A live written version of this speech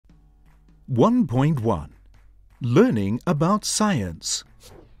1.1 Learning about science.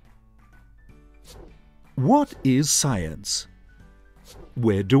 What is science?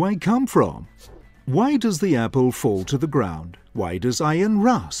 Where do I come from? Why does the apple fall to the ground? Why does iron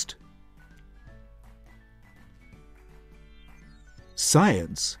rust?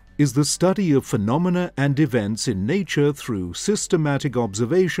 Science is the study of phenomena and events in nature through systematic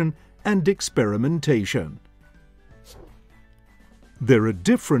observation and experimentation. There are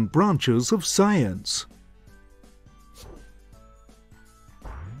different branches of science: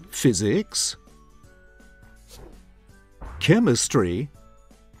 physics, chemistry,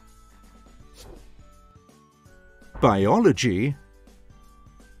 biology,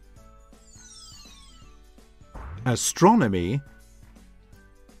 astronomy,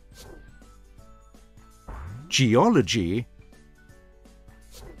 geology,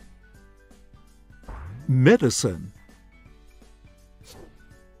 medicine.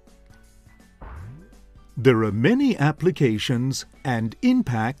 There are many applications and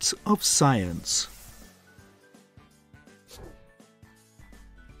impacts of science.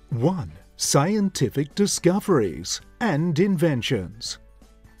 1. Scientific discoveries and inventions.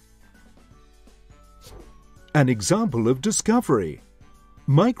 An example of discovery: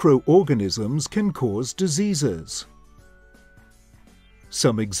 microorganisms can cause diseases.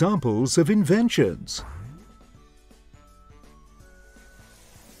 Some examples of inventions: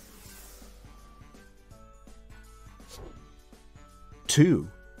 Two,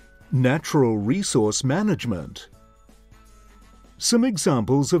 natural resource management. Some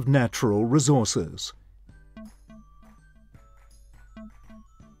examples of natural resources: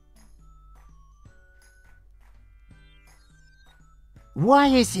 Why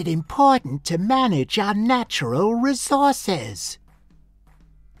is it important to manage our natural resources?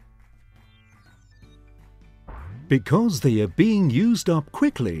 Because they are being used up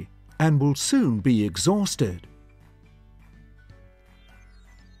quickly and will soon be exhausted.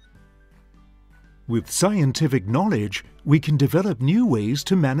 With scientific knowledge, we can develop new ways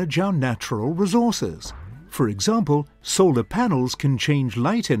to manage our natural resources. For example, solar panels can change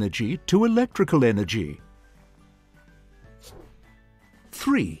light energy to electrical energy.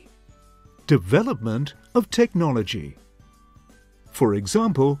 3. Development of technology. For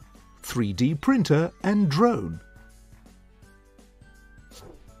example, 3D printer and drone.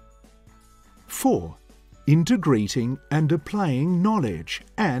 4. Integrating and applying knowledge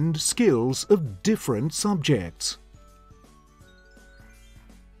and skills of different subjects.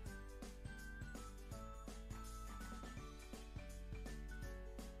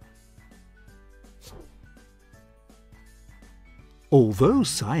 Although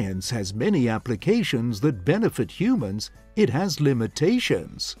science has many applications that benefit humans, it has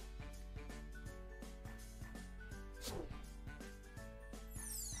limitations.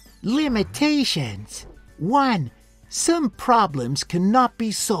 Limitations. 1. Some problems cannot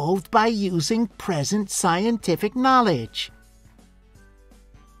be solved by using present scientific knowledge.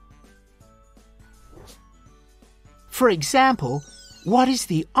 For example, what is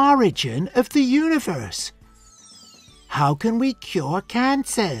the origin of the universe? How can we cure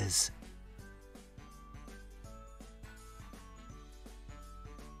cancers?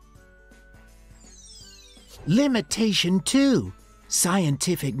 Limitation 2.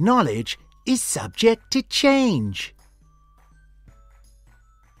 Scientific knowledge is subject to change.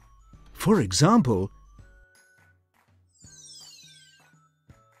 For example,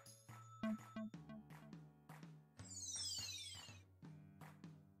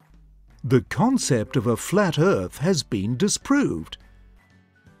 the concept of a flat Earth has been disproved.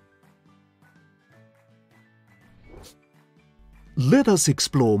 Let us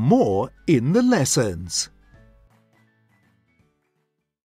explore more in the lessons.